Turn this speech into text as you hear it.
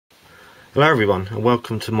Hello everyone, and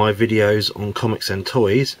welcome to my videos on comics and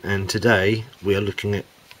toys. And today we are looking at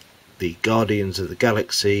the Guardians of the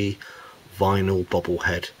Galaxy vinyl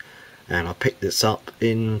bobblehead, and I picked this up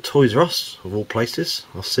in Toys R Us of all places.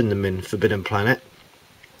 I've seen them in Forbidden Planet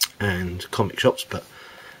and comic shops, but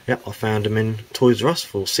yep, I found them in Toys R Us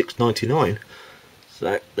for $6.99.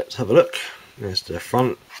 So let's have a look. There's the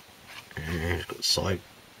front, and it's got a side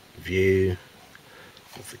view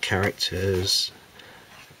of the characters.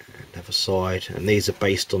 Another side, and these are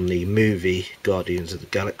based on the movie Guardians of the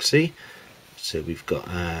Galaxy. So we've got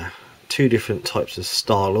two different types of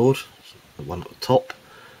Star-Lord, one at the top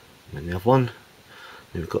and then the other one.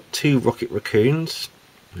 Then we've got two Rocket Raccoons,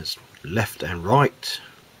 there's left and right,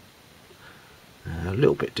 a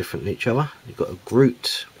little bit different than each other. You've got a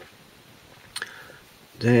Groot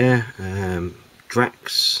there,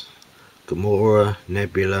 Drax, Gamora,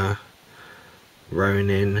 Nebula,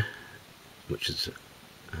 Ronin, which is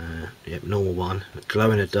yep, normal one, glow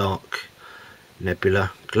in the dark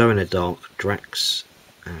Nebula, glow in the dark Drax,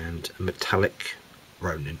 and a metallic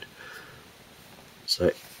Ronin.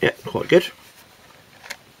 So yeah, quite good.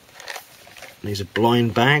 These are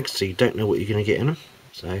blind bags, so you don't know what you're going to get in them.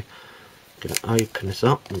 So I'm going to open this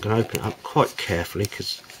up. I'm going to open it up quite carefully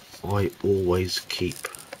because I always keep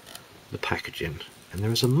the packaging. And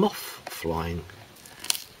there is a moth flying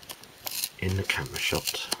in the camera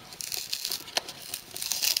shot.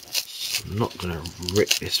 I'm not going to rip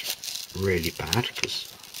this really bad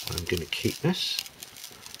because I'm going to keep this.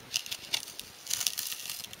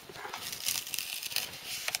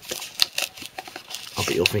 I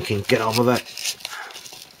bet you're thinking, get on with it.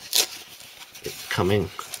 It's coming.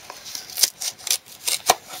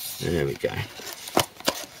 There we go.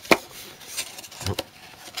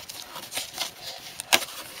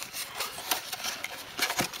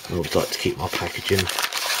 I always like to keep my packaging.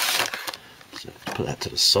 So put that to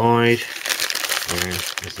the side, and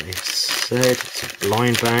as I said, it's a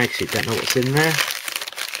blind bag, so you don't know what's in there.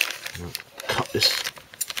 And I'll cut this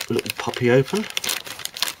little puppy open.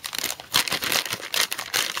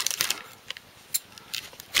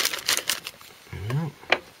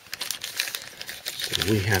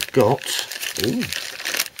 So we have got, ooh,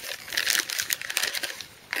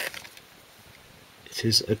 it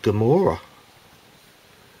is a Gamora,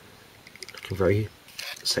 looking very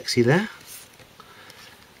sexy there.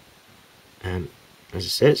 And as I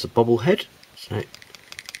said, it's a bobblehead, so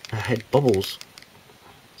her head bobbles.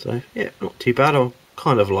 So yeah, not too bad. I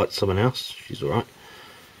kind of like someone else. She's alright.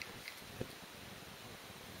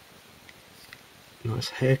 Nice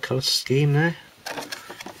hair colour scheme there.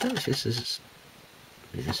 I don't know if this is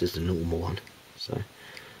the normal one. So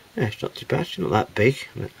yeah, it's not too bad. She's not that big,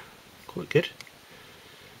 but quite good.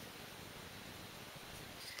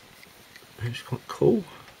 It's quite cool.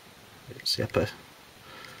 It's the upper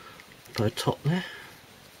top there.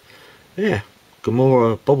 Yeah,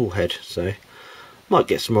 Gamora bobblehead. So might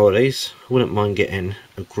get some more of these. I wouldn't mind getting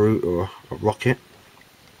a Groot or a Rocket.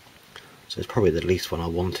 So it's probably the least one I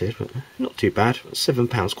wanted, but not too bad.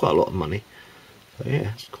 £7, quite a lot of money. So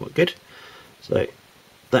yeah, it's quite good. So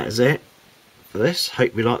that is it for this.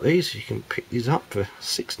 Hope you like these. You can pick these up for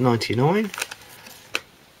 $6.99,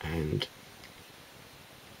 and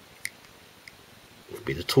it'll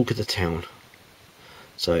be the talk of the town.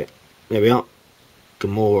 So there we are,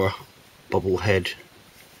 Gamora bobblehead,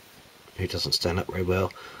 who doesn't stand up very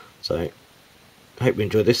well. So I hope you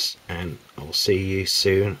enjoyed this, and I will see you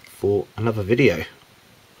soon for another video.